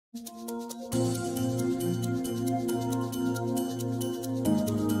Hello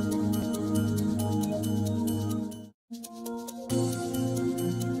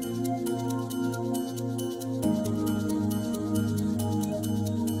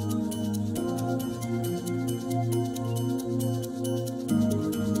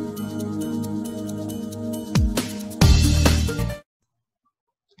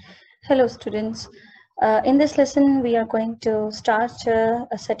students. In this lesson we are going to start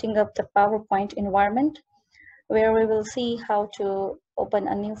setting up the PowerPoint environment, where we will see how to open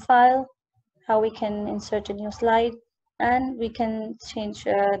a new file, how we can insert a new slide, and we can change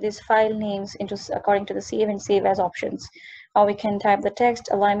these file names into according to the save and save as options, how we can type the text,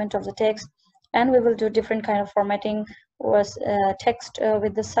 alignment of the text, and we will do different kind of formatting was text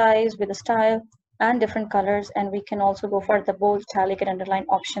with the size, with the style, and different colors, and we can also go for the bold, italic, and underline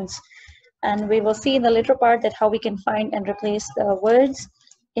options. And we will see in the later part that how we can find and replace the words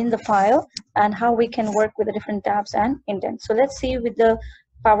in the file and how we can work with the different tabs and indents. So let's see with the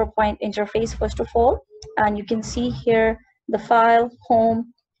PowerPoint interface first of all, and you can see here the file,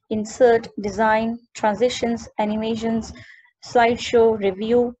 home, insert, design, transitions, animations, slideshow,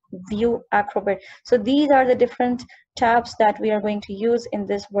 review, view, acrobat. So these are the different tabs that we are going to use in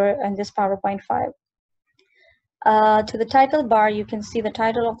this PowerPoint file. To the title bar, you can see the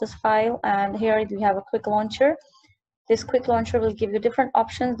title of this file, and here we have a quick launcher. This quick launcher will give you different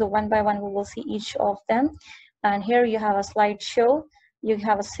options. The one by one we will see each of them. And here you have a slideshow, you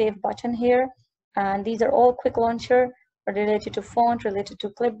have a save button here, and these are all quick launcher related to font, related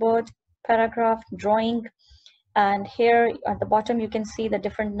to clipboard, paragraph, drawing. And here at the bottom you can see the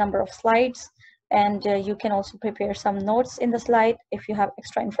different number of slides, and you can also prepare some notes in the slide if you have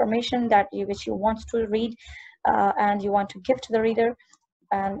extra information that which you want to read and you want to give to the reader.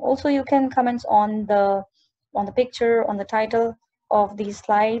 And also you can comment on the picture, on the title of these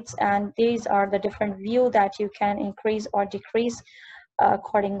slides, and these are the different view that you can increase or decrease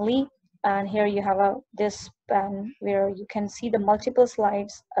accordingly. And here you have this pan where you can see the multiple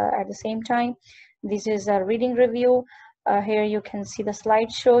slides at the same time. This is a reading review. Here you can see the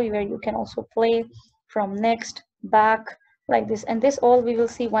slideshow where you can also play from next, back, like this. And this all we will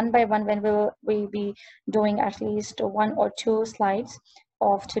see one by one when we'll be doing at least 1 or 2 slides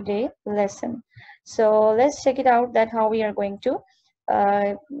of today's lesson. So let's check it out that how we are going to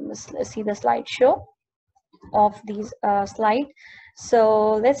see the slideshow of these slides.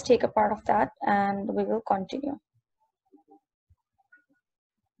 So let's take a part of that and we will continue.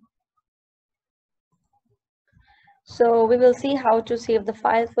 So we will see how to save the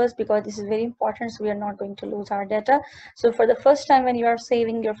file first, because this is very important, so we are not going to lose our data. So for the first time when you are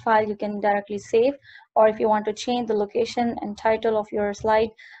saving your file, you can directly save, or if you want to change the location and title of your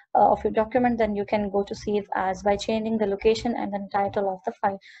slide of your document, then you can go to save as by changing the location and then title of the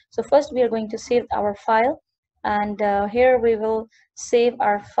file. So first we are going to save our file, and here we will save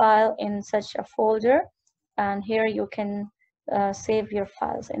our file in such a folder, and here you can save your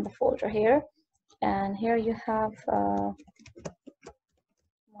files in the folder here. And here you have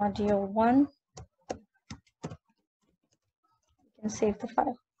module 1. You can save the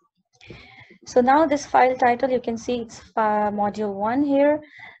file. So now this file title, you can see it's module 1 here,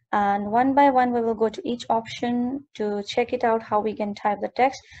 and one by one we will go to each option to check it out how we can type the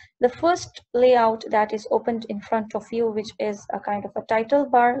text. The first layout that is opened in front of you, which is a kind of a title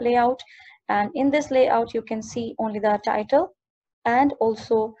bar layout, and in this layout you can see only the title and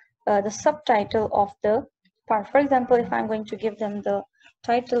also the subtitle of the part. For example, if I'm going to give them the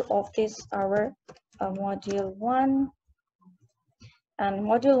title of this our module 1, and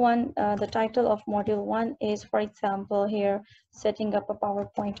module 1, the title of module 1 is, for example, here, setting up a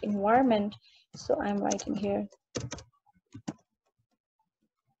PowerPoint environment. So I'm writing here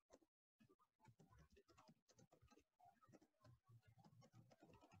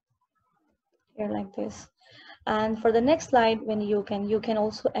like this. And for the next slide, when you can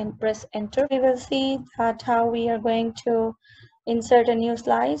also press enter. We will see that how we are going to insert a new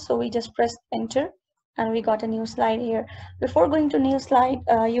slide. So we just press enter and we got a new slide here. Before going to new slide,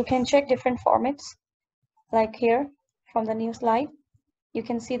 you can check different formats, like here from the new slide. You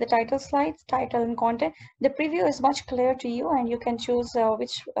can see the title slides, title and content. The preview is much clearer to you, and you can choose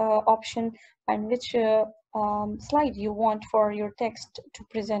which option and which slide you want for your text to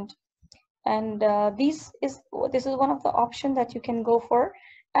present. And this is one of the options that you can go for,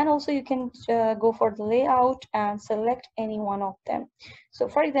 and also you can go for the layout and select any one of them. So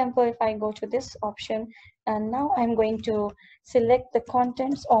for example, if I go to this option, and now I'm going to select the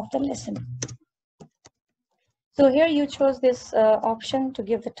contents of the lesson. So here you chose this option to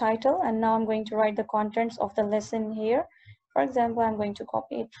give the title, and now I'm going to write the contents of the lesson here. For example, I'm going to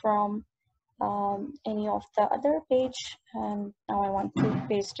copy it from any of the other page, and now I want to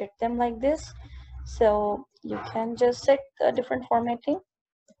paste it them like this. So you can just set a different formatting.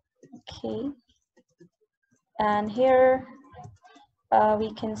 Okay, and here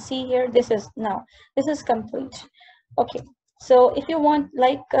we can see here this is complete. Okay, so if you want,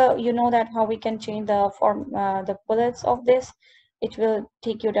 like you know that how we can change the form the bullets of this, it will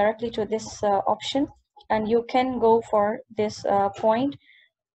take you directly to this option, and you can go for this point.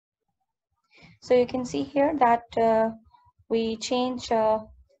 So you can see here that we change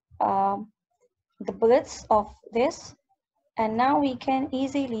um, the bullets of this, and now we can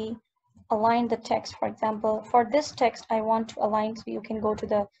easily align the text. For example, for this text I want to align, so you can go to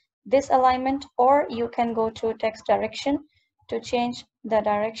the this alignment, or you can go to text direction to change the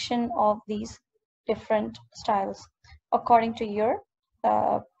direction of these different styles according to your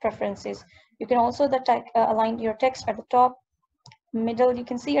preferences. You can also align your text at the top, middle. You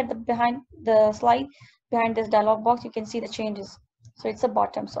can see at the behind the slide, behind this dialog box, you can see the changes. So it's the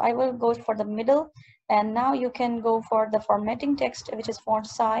bottom, so I will go for the middle. And now you can go for the formatting text, which is font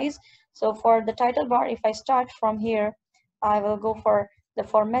size. So for the title bar, if I start from here, I will go for the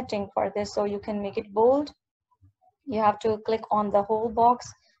formatting for this. So you can make it bold. You have to click on the whole box.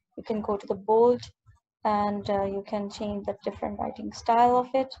 You can go to the bold, and you can change the different writing style of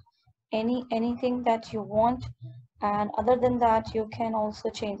it, anything that you want. And other than that, you can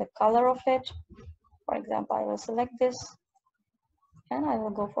also change the color of it. For example, I will select this, and I will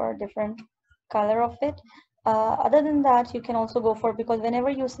go for a different color of it. Other than that, you can also go for, because whenever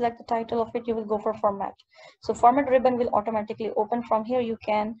you select the title of it, you will go for format. So format ribbon will automatically open. From here you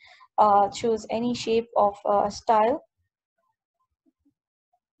can choose any shape of style,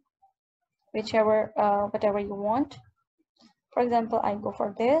 whichever whatever you want. For example, I go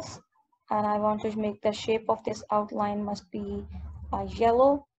for this, and I want to make the shape of this outline must be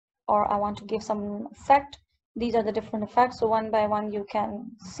yellow, or I want to give some effect. These are the different effects. So one by one you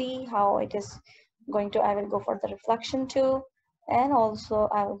can see how it is going to. I will go for the reflection too, and also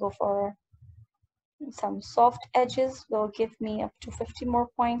I will go for some soft edges, will give me up to 50 more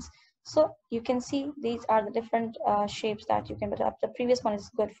points. So you can see these are the different shapes that you can put up. The previous one is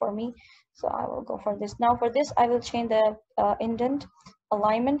good for me, so I will go for this. Now for this, I will change the indent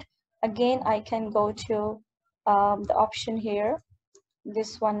alignment. Again, I can go to the option here,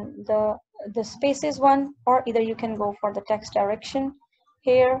 this one, the spaces one, or either you can go for the text direction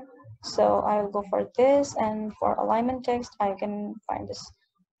here. So I will go for this, and for alignment text, I can find this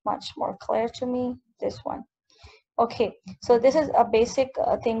much more clear to me, this one. Okay, so this is a basic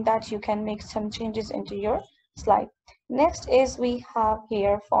thing that you can make some changes into your slide. Next is we have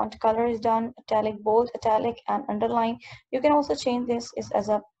here font color is done, italic, bold, italic, and underline. You can also change this is as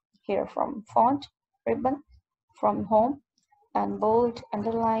a here from font ribbon, from home, and bold,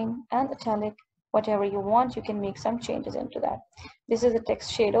 underline, and italic, whatever you want. You can make some changes into that. This is a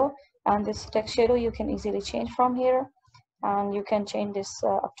text shadow, and this text shadow you can easily change from here, and you can change this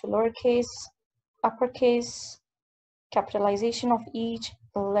up to lowercase, uppercase, capitalization of each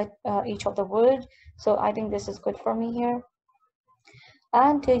of the word. So I think this is good for me here.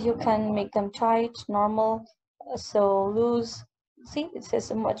 And you can make them tight, normal, so loose. See, it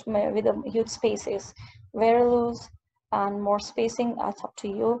says much with a huge spaces, very loose, and more spacing. That's up to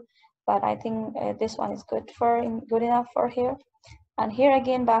you, but I think this one is good enough for here. And here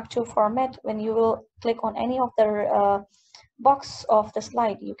again, back to format. When you will click on any of the box of the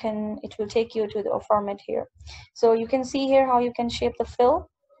slide, it will take you to the format here. So you can see here how you can shape the fill,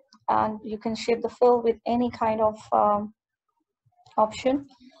 and you can shape the fill with any kind of option,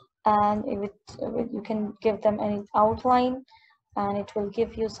 and you can give them any outline, and it will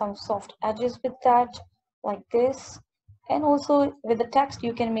give you some soft edges with that, like this. And also with the text,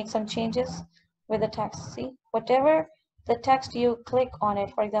 you can make some changes with the text. See, whatever the text you click on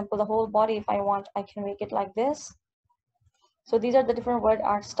it, for example, the whole body, if I want, I can make it like this. So these are the different word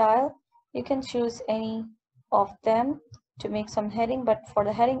art style. You can choose any of them to make some heading, but for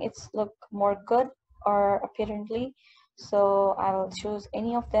the heading it's look more good or apparently, so I will choose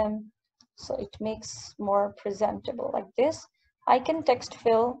any of them, so it makes more presentable like this. I can text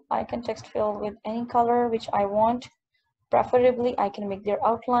fill with any color which I want. Preferably I can make their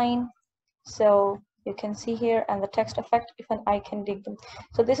outline, so you can see here, and the text effect, even I can dig them.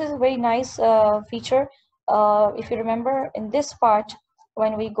 So this is a very nice feature. If you remember in this part,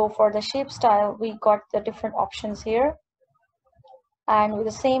 when we go for the shape style, we got the different options here, and with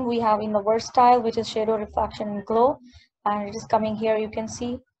the same we have in the word style, which is shadow, reflection, and glow, and it is coming here. You can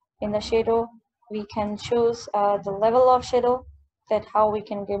see in the shadow we can choose the level of shadow, that how we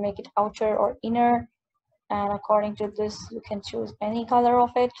can make it outer or inner, and according to this you can choose any color of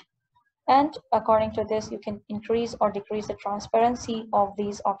it, and according to this you can increase or decrease the transparency of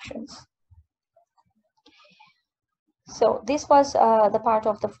these options. So this was the part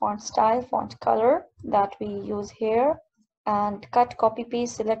of the font style, font color that we use here. And cut, copy,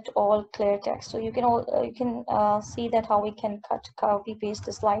 paste, select all, clear text. So you can see that how we can cut, copy, paste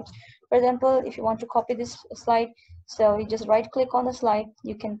the slide. For example, if you want to copy this slide, so you just right click on the slide,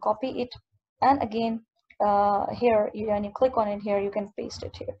 you can copy it, and again here when you click on it here, you can paste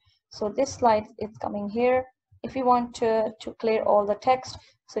it here. So this slide is coming here. If you want to clear all the text,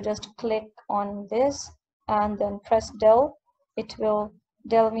 so just click on this and then press del. It will,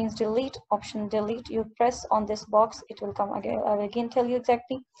 del means delete, option delete. You press on this box, it will come again. I will again tell you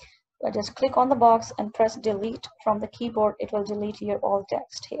exactly. Just click on the box and press delete from the keyboard. It will delete your all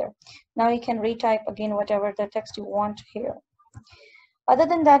text here. Now you can retype again whatever the text you want here. Other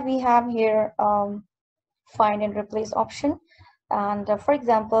than that, we have here find and replace option. And for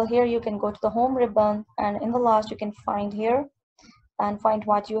example, here you can go to the home ribbon, and in the last you can find here and find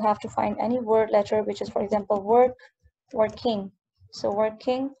what you have to find any word letter, which is for example work, working. So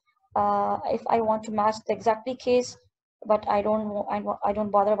working, if I want to match the exactly case, but I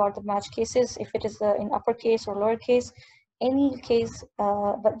don't bother about the match cases if it is in uppercase or lowercase, any case,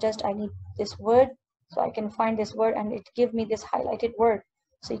 but just I need this word, so I can find this word and it give me this highlighted word.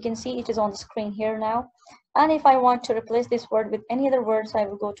 So you can see it is on the screen here now. And if I want to replace this word with any other words, I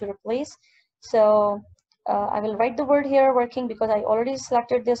will go to replace. So I will write the word here, working, because I already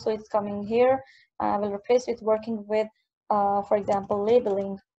selected this, so it's coming here. I will replace it working with for example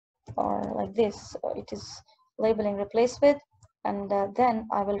labeling, or like this. So it is labeling, replace with, and then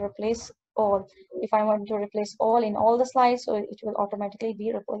I will replace all. If I want to replace all in all the slides, so it will automatically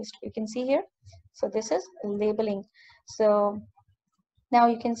be replaced. You can see here. So this is labeling. So now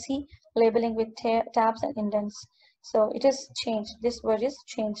you can see labeling with tabs and indents. So it is changed. This word is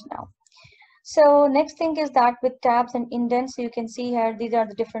changed now. So next thing is that with tabs and indents, you can see here these are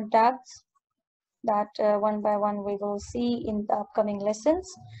the different tabs that one by one we will see in the upcoming lessons.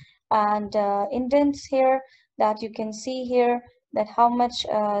 And indents here, that you can see here that how much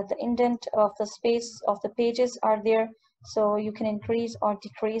the indent of the space of the pages are there. So you can increase or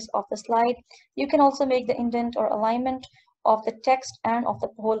decrease of the slide. You can also make the indent or alignment of the text and of the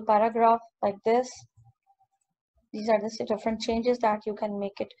whole paragraph like this. These are the different changes that you can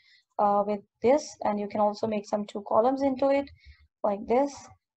make it with this, and you can also make some 2 columns into it like this.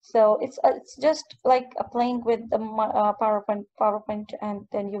 So it's just like playing with the PowerPoint, and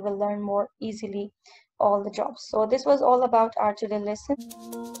then you will learn more easily all the jobs. So this was all about our today lesson.